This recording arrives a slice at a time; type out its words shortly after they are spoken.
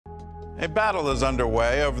A battle is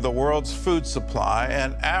underway over the world's food supply,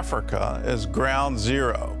 and Africa is ground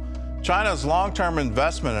zero. China's long-term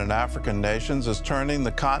investment in African nations is turning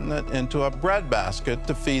the continent into a breadbasket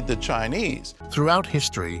to feed the Chinese. Throughout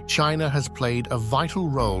history, China has played a vital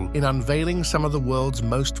role in unveiling some of the world's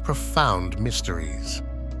most profound mysteries.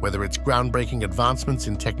 Whether it's groundbreaking advancements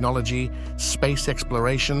in technology, space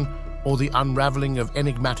exploration, or the unraveling of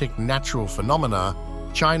enigmatic natural phenomena,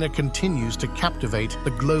 China continues to captivate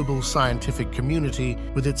the global scientific community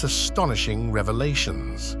with its astonishing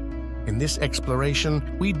revelations. In this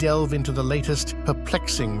exploration, we delve into the latest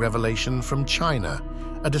perplexing revelation from China,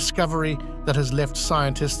 a discovery that has left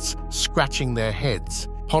scientists scratching their heads,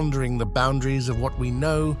 pondering the boundaries of what we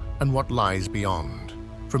know and what lies beyond,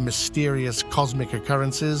 from mysterious cosmic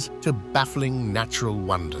occurrences to baffling natural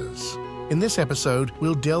wonders. In this episode,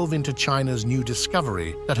 we'll delve into China's new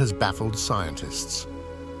discovery that has baffled scientists.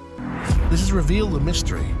 This is Reveal the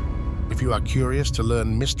Mystery. If you are curious to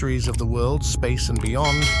learn mysteries of the world, space, and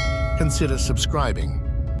beyond, consider subscribing.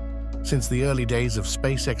 Since the early days of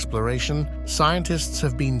space exploration, scientists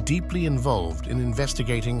have been deeply involved in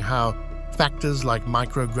investigating how factors like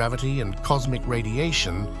microgravity and cosmic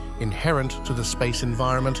radiation inherent to the space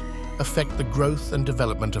environment affect the growth and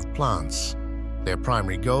development of plants. Their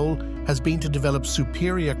primary goal has been to develop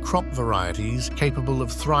superior crop varieties capable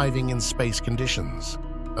of thriving in space conditions.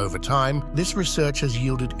 Over time, this research has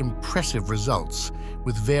yielded impressive results,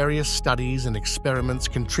 with various studies and experiments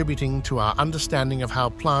contributing to our understanding of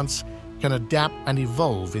how plants can adapt and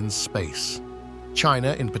evolve in space.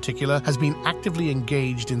 China, in particular, has been actively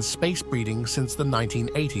engaged in space breeding since the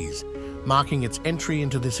 1980s, marking its entry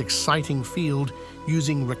into this exciting field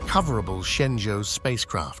using recoverable Shenzhou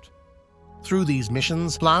spacecraft. Through these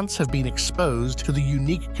missions, plants have been exposed to the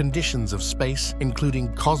unique conditions of space,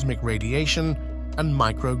 including cosmic radiation and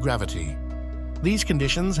microgravity. These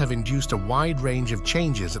conditions have induced a wide range of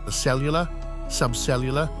changes at the cellular,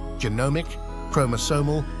 subcellular, genomic,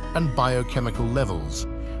 chromosomal, and biochemical levels,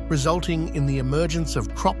 resulting in the emergence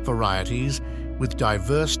of crop varieties with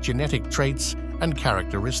diverse genetic traits and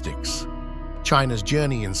characteristics. China's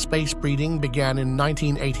journey in space breeding began in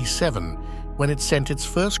 1987, when it sent its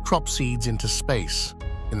first crop seeds into space.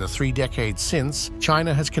 In the 3 decades since,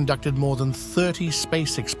 China has conducted more than 30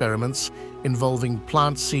 space experiments involving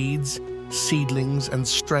plant seeds, seedlings, and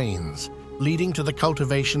strains, leading to the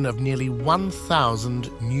cultivation of nearly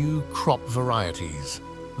 1,000 new crop varieties.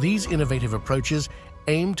 These innovative approaches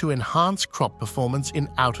aim to enhance crop performance in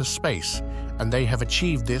outer space, and they have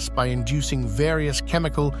achieved this by inducing various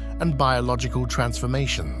chemical and biological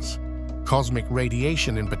transformations. Cosmic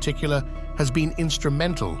radiation, in particular, has been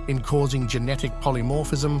instrumental in causing genetic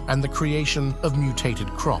polymorphism and the creation of mutated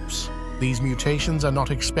crops. These mutations are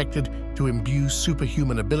not expected to imbue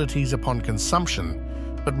superhuman abilities upon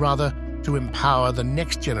consumption, but rather to empower the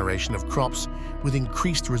next generation of crops with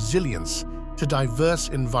increased resilience to diverse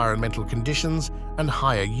environmental conditions and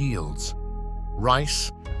higher yields.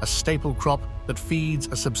 Rice, a staple crop that feeds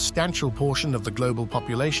a substantial portion of the global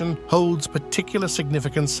population, holds particular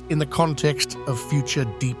significance in the context of future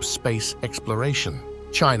deep space exploration.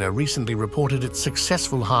 China recently reported its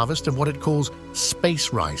successful harvest of what it calls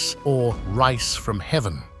space rice, or rice from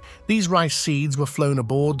heaven. These rice seeds were flown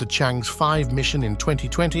aboard the Chang's 5 mission in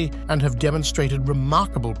 2020 and have demonstrated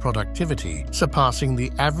remarkable productivity, surpassing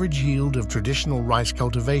the average yield of traditional rice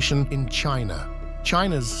cultivation in China.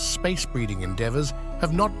 China's space breeding endeavors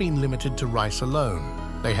have not been limited to rice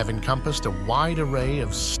alone. They have encompassed a wide array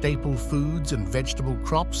of staple foods and vegetable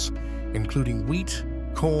crops, including wheat,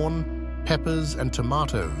 corn, peppers, and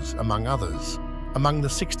tomatoes, among others. Among the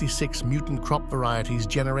 66 mutant crop varieties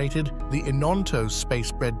generated, the Enonto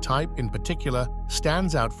space bread type in particular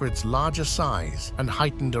stands out for its larger size and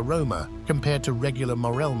heightened aroma compared to regular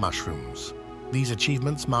morel mushrooms. These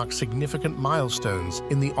achievements mark significant milestones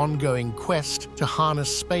in the ongoing quest to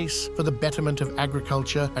harness space for the betterment of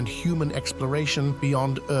agriculture and human exploration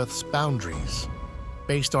beyond Earth's boundaries.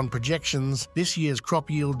 Based on projections, this year's crop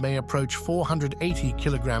yield may approach 480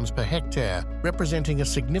 kilograms per hectare, representing a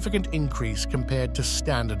significant increase compared to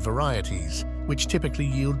standard varieties, which typically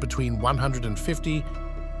yield between 150.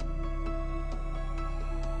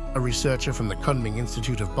 A researcher from the Kunming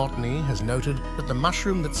Institute of Botany has noted that the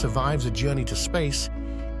mushroom that survives a journey to space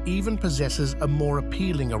even possesses a more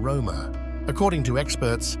appealing aroma. According to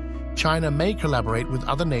experts, China may collaborate with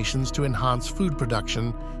other nations to enhance food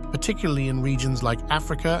production, particularly in regions like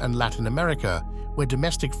Africa and Latin America, where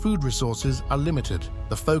domestic food resources are limited.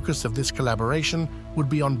 The focus of this collaboration would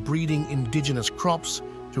be on breeding indigenous crops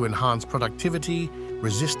to enhance productivity,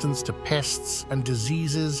 resistance to pests and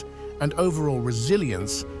diseases, and overall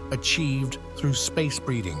resilience achieved through space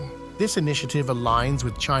breeding. This initiative aligns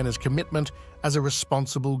with China's commitment as a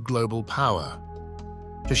responsible global power.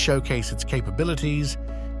 To showcase its capabilities,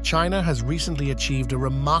 China has recently achieved a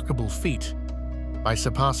remarkable feat by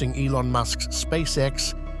surpassing Elon Musk's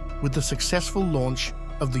SpaceX with the successful launch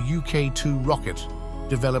of the UK-2 rocket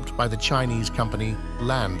developed by the Chinese company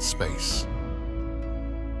Landspace.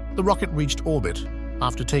 The rocket reached orbit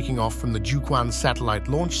after taking off from the Jiuquan Satellite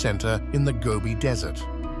Launch Center in the Gobi Desert.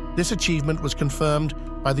 This achievement was confirmed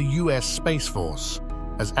by the US Space Force,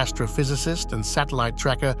 as astrophysicist and satellite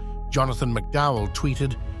tracker Jonathan McDowell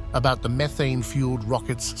tweeted about the methane-fueled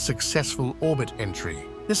rocket's successful orbit entry.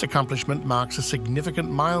 This accomplishment marks a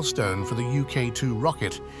significant milestone for the UK-2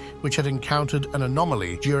 rocket, which had encountered an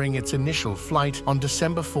anomaly during its initial flight on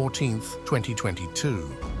December 14, 2022.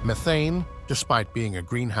 Methane, despite being a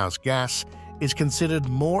greenhouse gas, is considered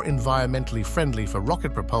more environmentally friendly for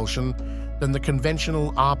rocket propulsion than the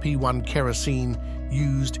conventional RP-1 kerosene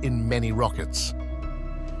used in many rockets.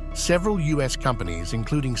 Several US companies,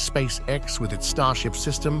 including SpaceX with its Starship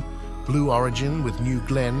system, Blue Origin with New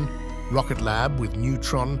Glenn, Rocket Lab with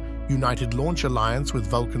Neutron, United Launch Alliance with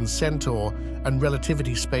Vulcan Centaur, and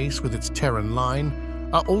Relativity Space with its Terran line,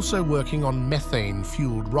 are also working on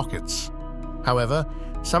methane-fueled rockets. However,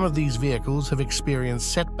 some of these vehicles have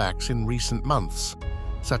experienced setbacks in recent months,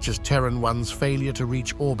 such as Terran 1's failure to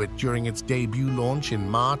reach orbit during its debut launch in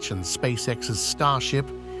March and SpaceX's Starship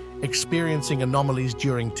experiencing anomalies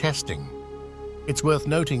during testing. It's worth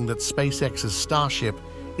noting that SpaceX's Starship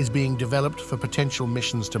is being developed for potential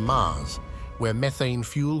missions to Mars, where methane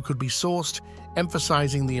fuel could be sourced,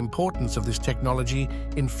 emphasizing the importance of this technology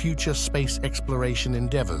in future space exploration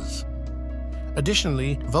endeavors.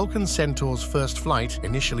 Additionally, Vulcan Centaur's first flight,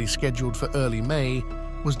 initially scheduled for early May,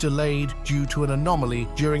 was delayed due to an anomaly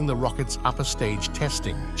during the rocket's upper stage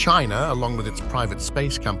testing. China, along with its private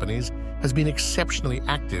space companies, has been exceptionally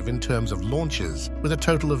active in terms of launches, with a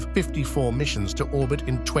total of 54 missions to orbit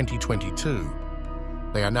in 2022.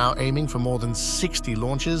 They are now aiming for more than 60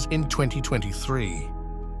 launches in 2023.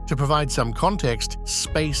 To provide some context,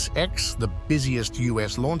 SpaceX, the busiest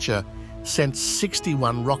US launcher, sent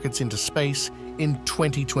 61 rockets into space in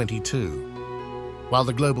 2022. While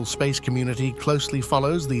the global space community closely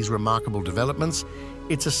follows these remarkable developments,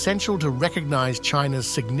 it's essential to recognize China's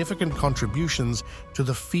significant contributions to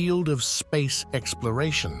the field of space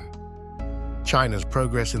exploration. China's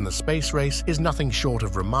progress in the space race is nothing short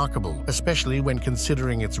of remarkable, especially when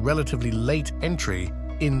considering its relatively late entry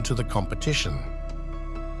into the competition.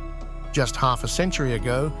 Just half a century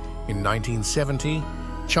ago, in 1970,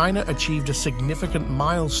 China achieved a significant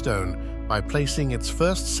milestone by placing its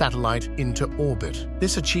first satellite into orbit.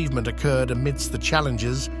 This achievement occurred amidst the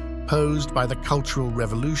challenges posed by the Cultural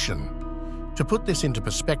Revolution. To put this into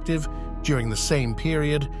perspective, during the same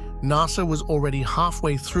period, NASA was already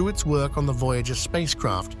halfway through its work on the Voyager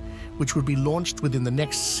spacecraft, which would be launched within the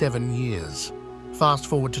next 7 years. Fast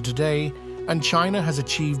forward to today, and China has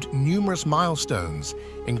achieved numerous milestones,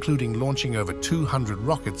 including launching over 200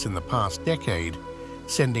 rockets in the past decade,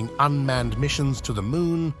 sending unmanned missions to the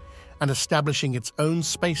moon, and establishing its own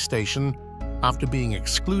space station after being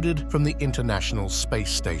excluded from the International Space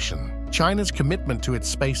Station. China's commitment to its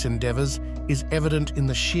space endeavors is evident in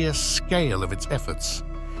the sheer scale of its efforts.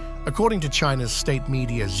 According to China's state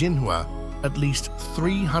media Xinhua, at least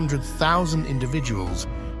 300,000 individuals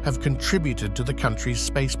have contributed to the country's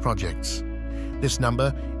space projects. This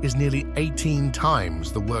number is nearly 18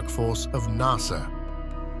 times the workforce of NASA.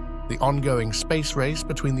 The ongoing space race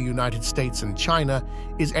between the United States and China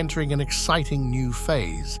is entering an exciting new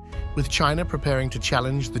phase, with China preparing to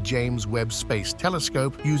challenge the James Webb Space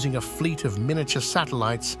Telescope using a fleet of miniature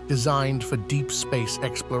satellites designed for deep space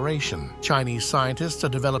exploration. Chinese scientists are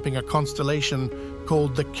developing a constellation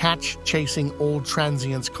called the Catch Chasing All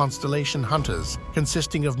Transients Constellation Hunters,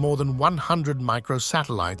 consisting of more than 100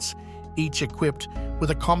 microsatellites, each equipped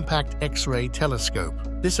with a compact X-ray telescope.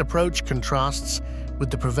 This approach contrasts with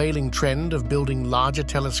the prevailing trend of building larger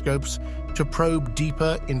telescopes to probe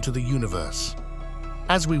deeper into the universe.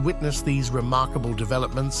 As we witness these remarkable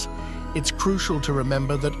developments, it's crucial to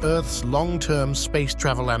remember that Earth's long-term space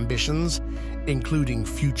travel ambitions, including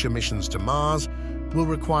future missions to Mars, will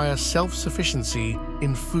require self-sufficiency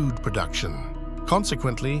in food production.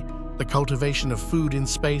 Consequently, the cultivation of food in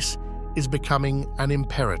space is becoming an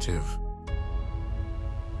imperative.